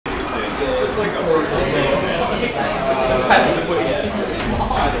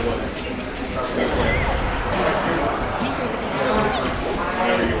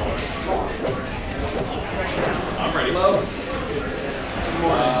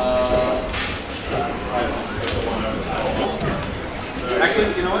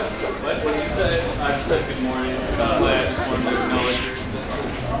said good morning. I just wanted to acknowledge your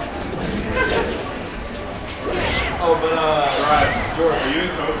existence. Oh, but George, are you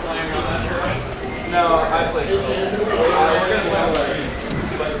and Coach playing on that track? No, I played Coach. We're gonna play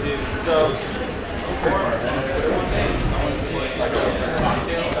but dude, so someone played like a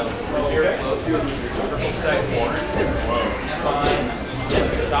cocktail that was really close to a triple stack corner.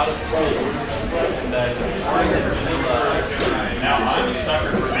 Shot of and then now I'm a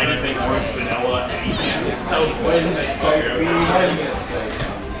sucker for anything orange vanilla. it's so good. It's so good.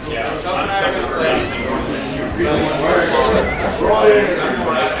 Yeah, I'm a sucker for anything orange.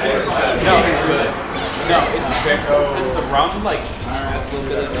 No, it's good. No, it's good. It's the rum, like, a little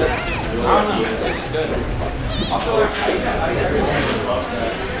bit of this. I don't know, it's just good. Also, I love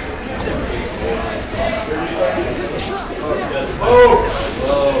that. Oh!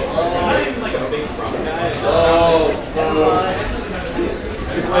 He's like a big rum guy.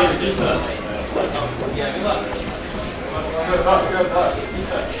 He's playing Cisa. Yeah, good luck. Good luck.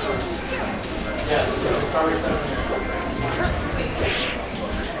 Cisa. Yes.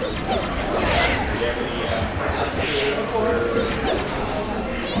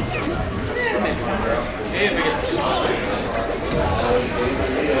 Hey, if it gets too much.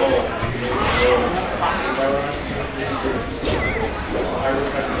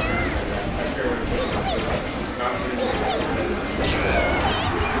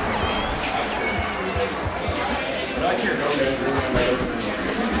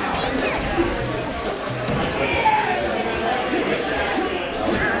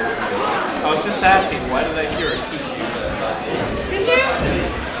 I was just asking, why did I hear a teach you this?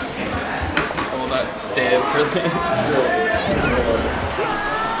 I will not stand for this.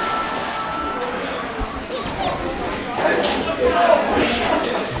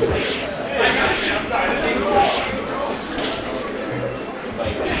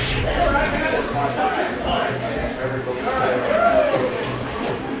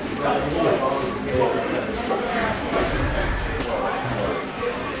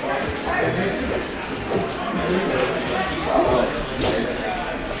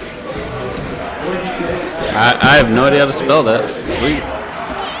 I have no idea how to spell that. Sweet.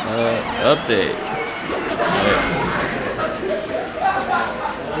 Update.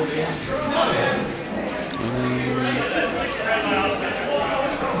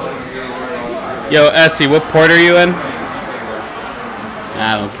 Yo, Essy, what port are you in?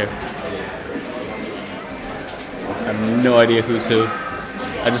 I don't care. I have no idea who's who.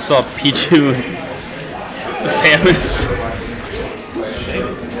 I just saw Pichu and Samus.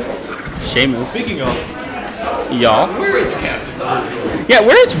 Seamus. Speaking of, y'all. where is Captain? Yeah,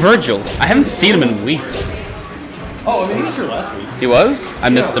 where is Virgil? I haven't seen him in weeks. Oh, I mean, he was here last week. He was? I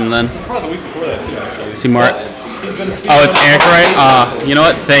missed him then. Probably the week before that, too, actually. See Marth? He's been a speaker. Oh, it's Anchorite? You know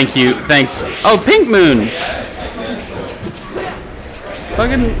what? Thank you. Thanks. Oh, Pink Moon!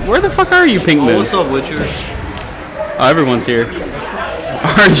 Fucking, where the fuck are you, Pink Moon? What's up, Witcher? Oh, everyone's here.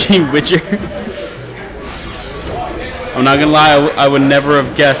 RG Witcher. I'm not gonna lie, I would never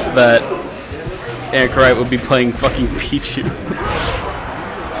have guessed that Anchorite would be playing fucking Pichu.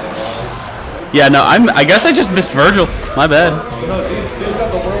 Yeah, no, I guess I just missed Virgil. My bad. No, dude's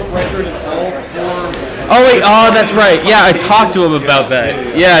got the world record in all 4. Oh wait, oh that's right. Yeah, I talked to him about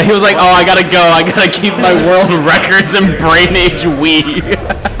that. Yeah, he was like, oh, I gotta go. I gotta keep my world records in Brain Age Wii.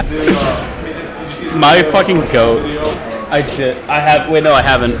 My fucking goat. I did. I have. Wait, no, I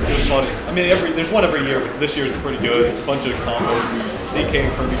haven't. It was funny. I mean, there's one every year, but this year's pretty good. It's a bunch of combos, DK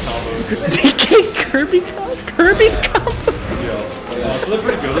and Kirby combos. DK Kirby combos. Yeah. So they're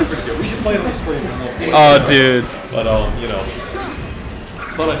pretty good. We should play them on stream. Oh, dude. But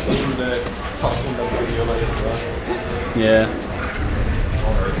thought I said you that talk to him about the video like yesterday. Yeah.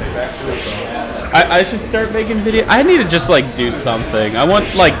 I should start making video. I need to just like do something. I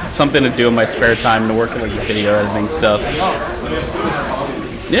want like something to do in my spare time to work on like video editing stuff.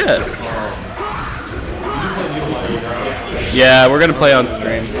 Yeah. Yeah, we're gonna play on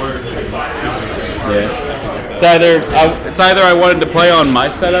stream. Yeah. It's either I wanted to play on my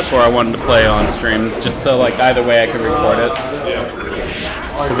setup or I wanted to play on stream, just so like either way I could record it.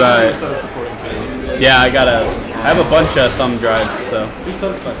 Cause I have a bunch of thumb drives, so.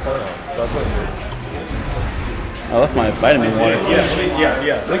 I left my vitamin water.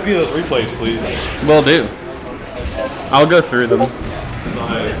 Yeah. Make me those replays, please. Will do. I'll go through them.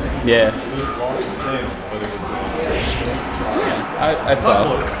 Yeah. I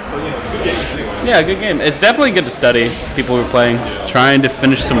saw. Yeah, good game. It's definitely good to study. People who are playing, trying to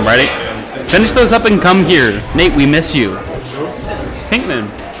finish some writing. Finish those up and come here. Nate, we miss you. Pinkman.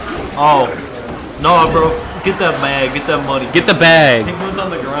 Oh, no, bro. Get that bag. Get that money. Get the bag. Pinkwood's on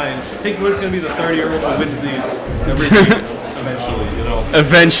the grind. Pinkwood's gonna be the 30-year-old who wins these every week. Eventually, you know.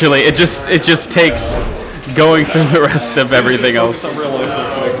 Eventually, it just takes going through the rest of everything else. Some real life real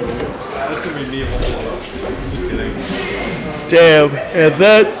quick. This could be me. Just kidding. Damn, and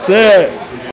that's that.